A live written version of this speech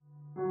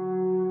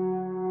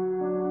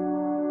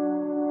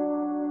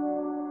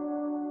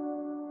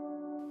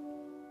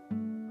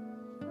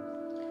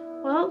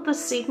Well,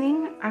 this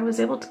evening I was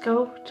able to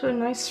go to a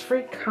nice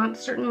free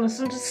concert and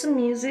listen to some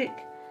music.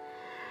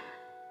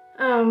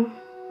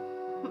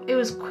 It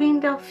was Queen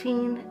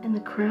Delphine and the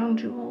Crown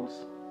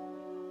Jewels.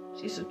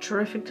 She's a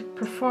terrific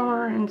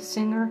performer and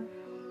singer.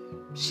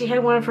 She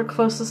had one of her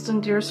closest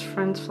and dearest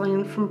friends fly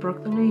in from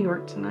Brooklyn, New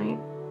York tonight.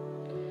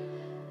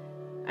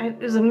 It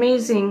was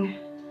amazing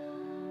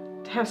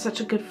to have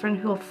such a good friend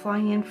who will fly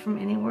in from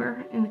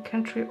anywhere in the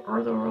country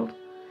or the world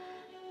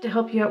to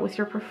help you out with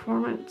your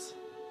performance.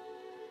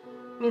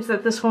 It means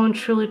that this woman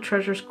truly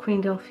treasures Queen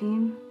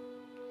Delphine.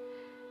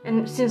 And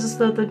it seems as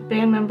though the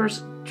band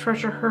members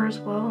treasure her as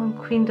well, and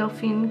Queen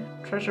Delphine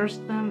treasures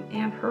them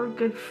and her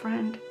good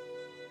friend.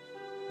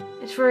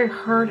 It's very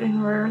hard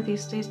and rare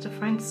these days to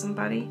find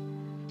somebody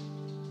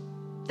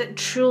that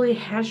truly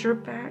has your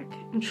back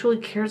and truly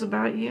cares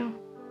about you,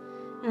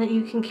 and that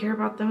you can care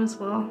about them as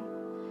well,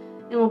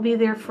 and will be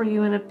there for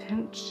you in a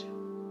pinch.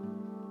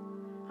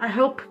 I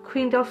hope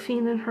Queen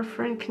Delphine and her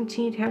friend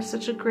continue to have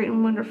such a great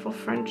and wonderful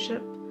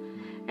friendship,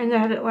 and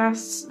that it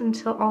lasts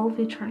until all of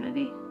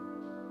eternity.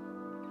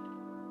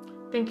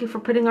 Thank you for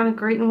putting on a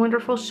great and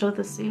wonderful show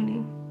this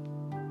evening.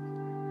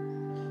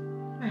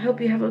 I hope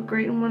you have a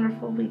great and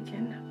wonderful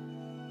weekend.